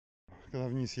когда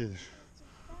вниз едешь.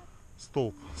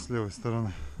 Столб с левой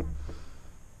стороны.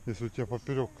 Если у тебя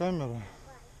поперек камера,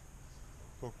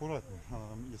 то аккуратнее. Она,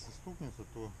 если стукнется,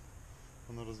 то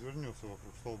она развернется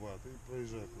вокруг столба, а ты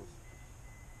проезжай просто.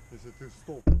 Если ты в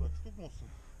столб так стукнулся,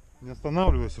 не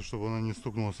останавливайся, чтобы она не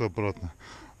стукнулась обратно.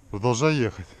 Продолжай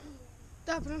ехать.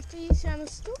 Да, потому что если она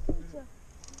стукнется,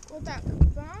 вот так,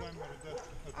 да,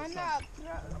 она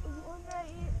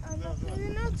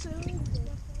повернется и уйдет.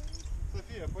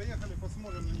 София, поехали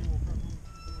посмотрим на него. Как он...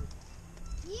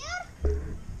 Вверх?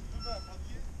 Сюда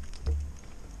подъедь.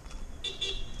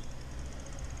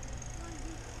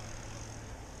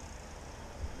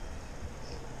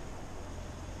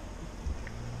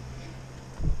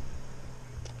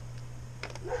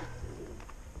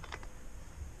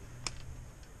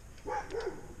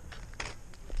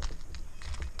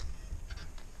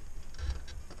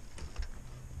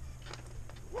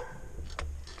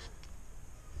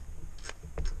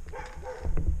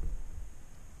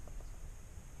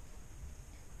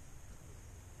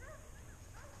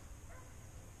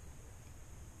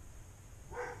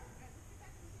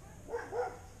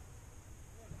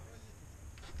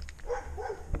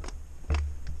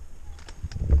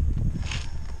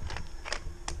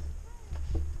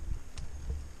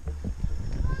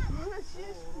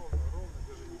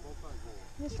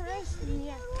 Не старайся,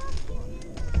 нет.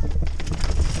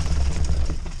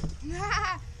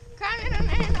 Камера,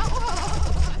 наверное,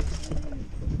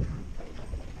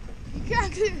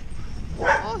 как ты?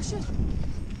 О, сейчас.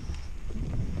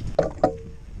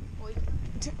 Ой.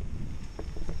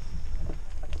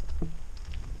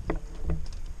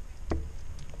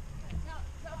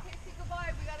 Tell Casey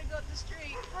goodbye. We gotta go up the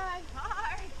street. Hi.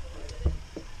 Hi.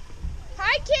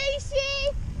 Hi,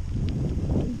 Casey.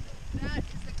 That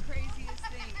is the craziest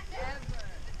thing ever.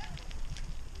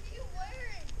 What are you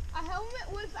wearing? A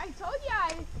helmet with. I told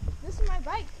you, this is my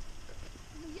bike.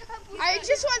 I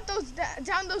just went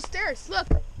down those stairs. Look.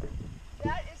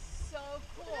 That is so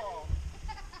cool.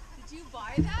 Did you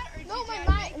buy that or did No, your dad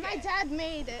my make it? dad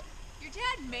made it. Your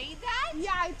dad made that?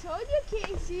 Yeah, I told you,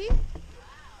 Casey.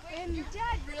 Wait, your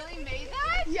dad really made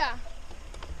that? Yeah.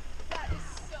 That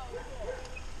is so cool.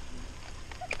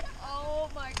 Oh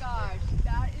my gosh,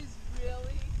 that is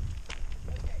really...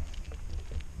 Okay.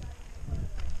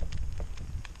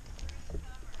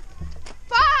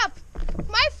 Bob!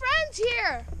 My friend's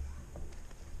here!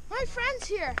 My friend's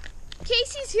here.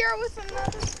 Casey's here with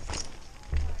another.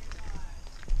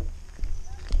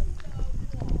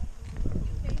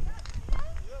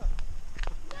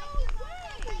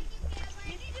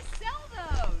 You need to sell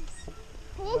those.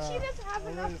 Well, she doesn't have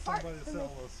enough parts. Somebody to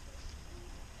sell make- us.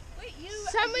 Wait,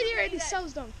 Somebody you already made that,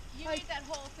 sells them. You Like- made that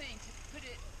whole thing to put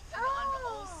it on the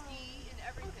whole ski and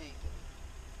everything.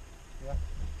 Yeah.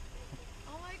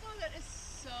 Oh my god, that is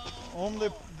so Only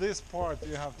cool. this part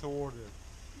you have to order,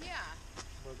 Yeah.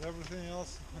 but everything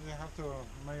else you have to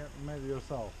make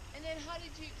yourself. And then how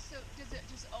did you, so does it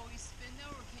just always spin though,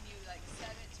 or can you like set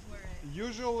it to where it,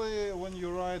 Usually when you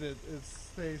ride it, it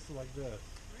stays like this.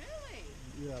 really?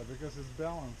 Yeah, because it's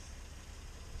balanced,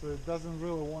 so it doesn't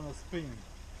really want to spin.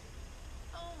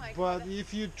 Oh my But god.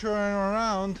 if you turn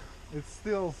around, it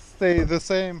still stays the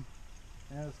same,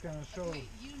 and it's gonna show. Wait,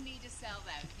 you need to sell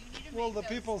that. You need to Well, make the those.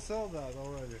 people sell that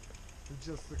already. It's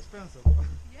just expensive.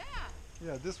 Yeah,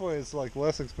 Yeah, this way it's like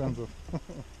less expensive.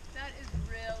 that is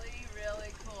really,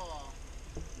 really cool.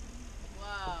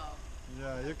 Wow.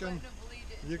 Yeah, you I can wouldn't have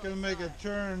believed it you until I can make saw it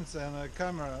turns, and a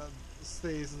camera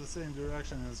stays in the same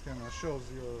direction, and it's gonna shows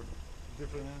your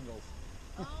different angles.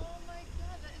 Oh my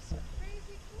god, that is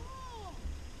crazy cool.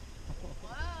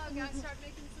 Wow, gotta start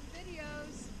making some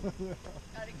videos.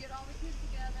 Gotta get all the kids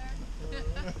together.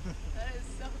 That is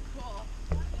so cool.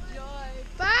 Enjoy.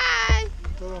 Bye!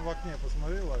 Кто там в окне?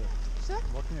 Посмотри, Лаля. Что?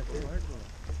 В окне посмотри,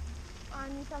 кто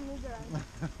Они там играют.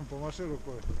 там. Помаши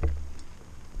рукой.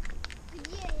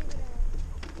 Где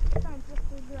играют? Там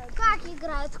просто играют. Как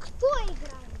играют? Кто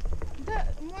играет? Да,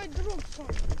 мой друг сон.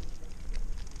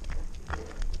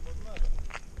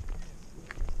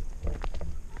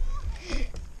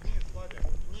 Вниз, Владя,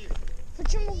 вниз.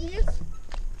 Почему вниз?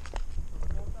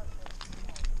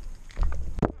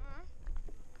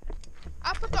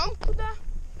 А потом куда?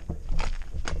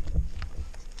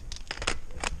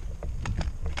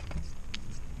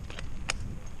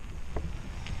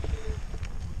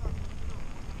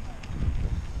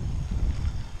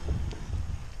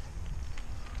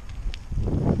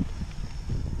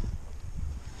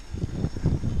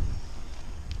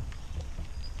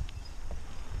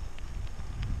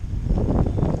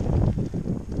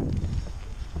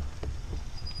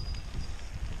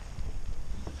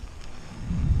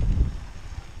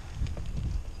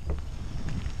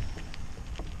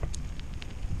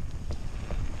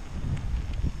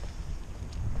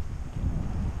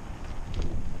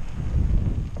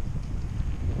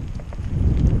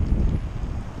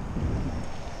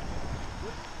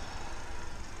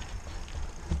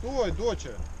 Стой,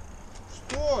 доча!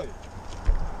 Стой!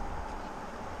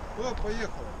 Куда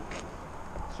поехала?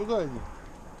 Сюда иди.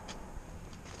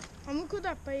 А мы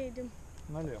куда поедем?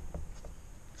 Налево.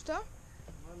 Что?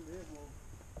 Налево.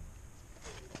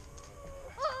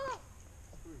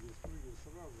 Спрыгай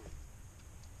сразу.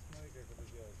 Смотри, как это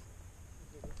делается.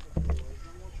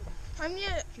 А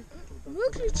мне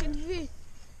выключить дверь?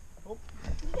 Оп.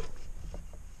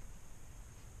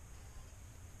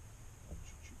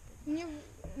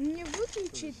 Мне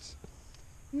выключить?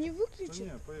 Мне Да выключить?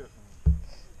 не, поехали.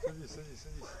 Садись.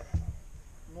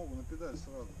 Ногу на педаль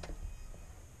сразу.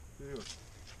 Вперед.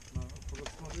 Надо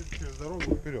смотреть через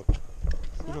дорогу вперед.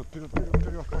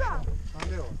 Вперед. Куда?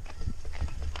 Налево.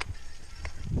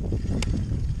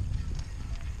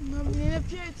 Но мне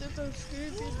опять это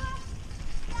скрипит.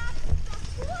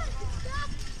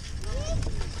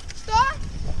 Что?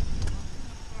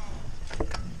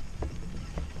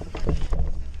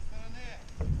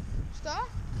 Что?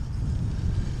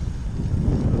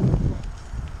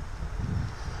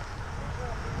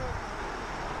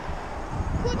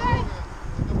 Куда?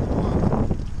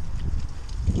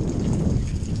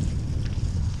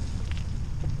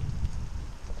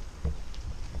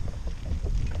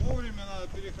 Вовремя надо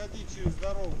переходить через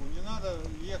дорогу. Не надо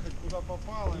ехать куда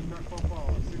попало и как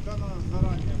попало. Всегда надо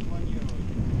заранее планировать.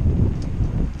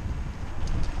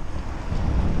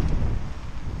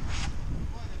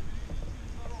 Ваня, перейди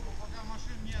через дорогу, пока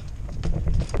машин нет.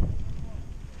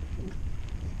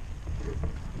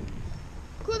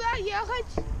 Куда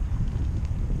ехать?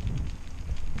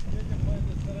 Едем по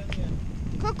этой стороне.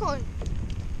 Какой?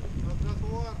 На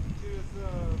тротуар через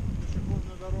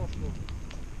пешеходную дорожку.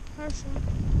 Хорошо.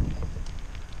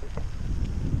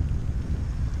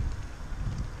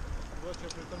 Доча,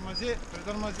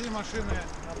 притормози машины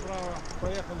направо.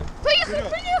 Поехали. Поехали.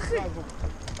 Сразу.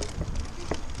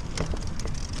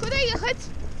 Куда ехать?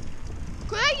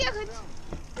 Куда ехать?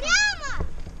 Прямо!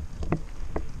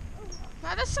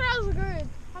 Надо сразу говорить.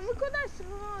 А мы куда все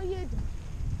равно едем?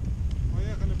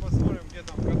 Поехали посмотрим, где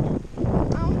там каток.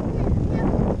 А у меня нет.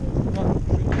 Как,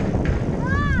 уже нет?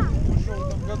 Мы что, в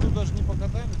этом году даже не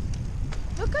покатались?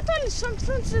 Вы катались в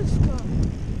Сан-Франциско.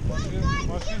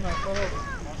 Машина осторожно.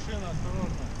 Машина.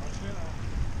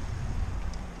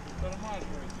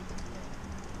 Тормаживайте.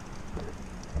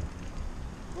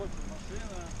 Вот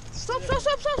машина. Стоп.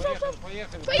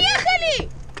 Поехали. Поехали!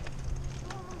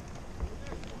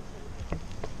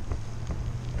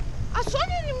 А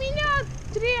Соня на меня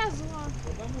отрезала.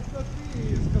 Потому что ты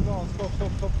сказал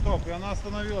стоп. И она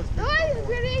остановилась перед Давай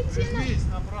тобой. берите на... Прижмись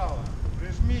направо.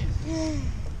 Прижмись.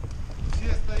 Все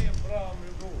стоим в правом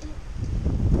ряду.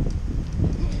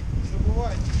 Не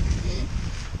забывайте.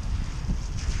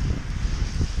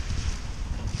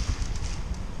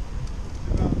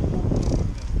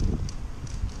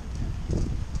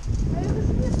 А я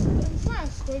даже не знаю,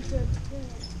 сколько это.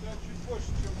 У тебя чуть больше,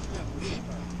 чем след.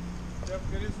 У тебя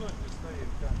в горизонте стоит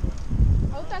камера.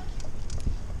 А вот так.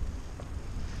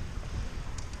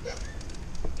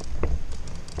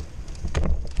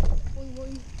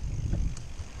 Ой.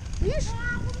 Видишь?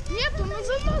 Нету, на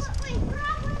занос.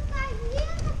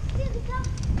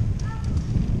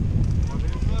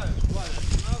 Залезаешь, Ваня,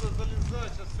 не надо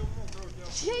залезать, сейчас все мокро у тебя.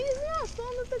 Я не знаю, что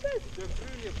она такая. У тебя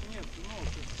крыльев нет, сынок,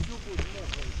 все будет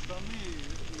мокро, штаны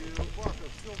и рубаха,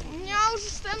 все У будет. меня уже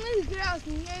штаны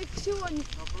грязные, я их сегодня.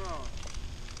 Направо.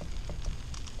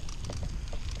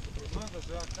 Надо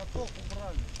же, а каток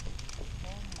убрали.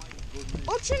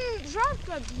 Очень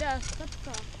жарко для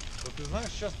катка. Да ты знаешь,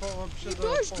 сейчас вообще И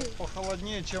дождик.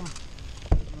 похолоднее, чем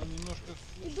немножко.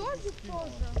 И дождик скинуло.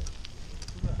 тоже.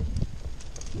 Сюда.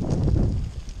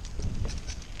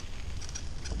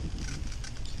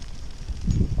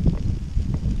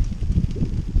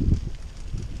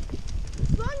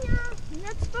 Соня, не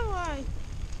отставай.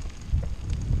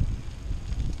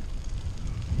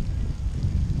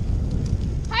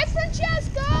 Hi,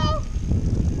 Francesco!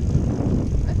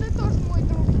 Это тоже мой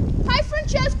друг. Hi,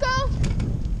 Francesco!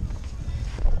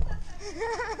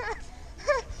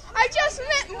 I just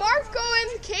met Marco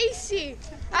and Casey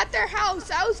at their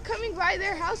house. I was coming by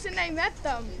their house and I met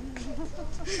them.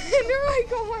 And they're like,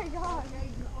 oh my god.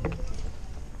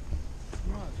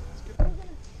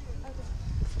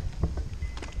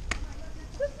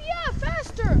 Sophia,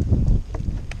 faster!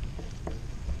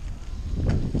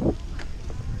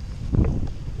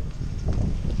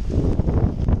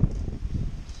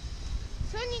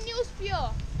 Соня не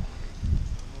успела.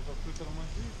 Ну так ты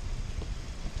тормози.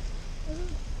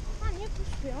 А, нет,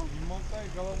 успела. Не болтай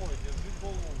головой, держи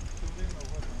голову все время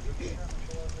в этом вертикальном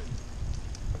положении.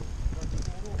 Как у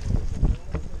робота, чтобы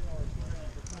голова стояла все время,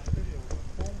 как на скоре, вот так,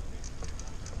 пом.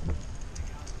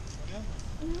 Понятно?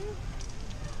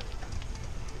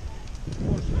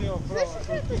 Можешь слева, вправо. Слышишь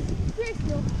эту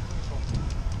песню?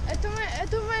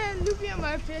 Это моя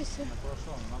любимая песня.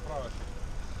 Хорошо, направо.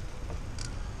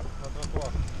 На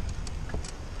тротуар.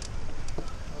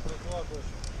 На тротуар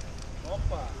больше.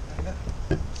 Опа!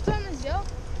 Что она сделала?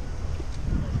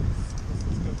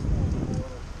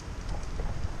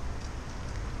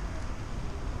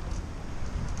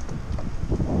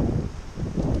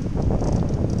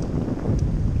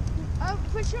 А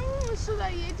почему мы сюда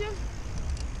едем?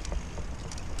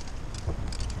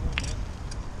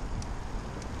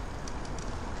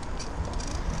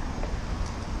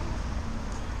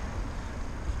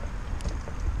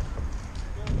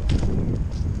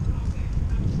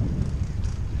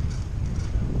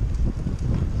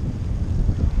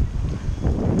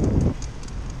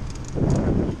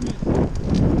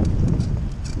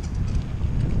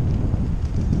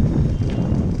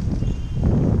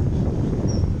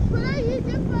 Куда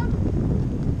едем, пап?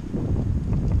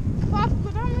 Пап,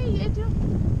 куда мы едем?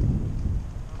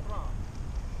 Направо.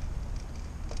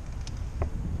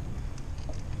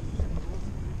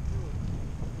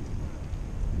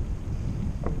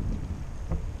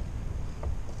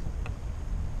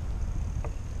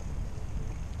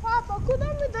 Папа, куда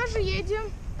мы даже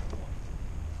едем?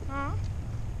 А?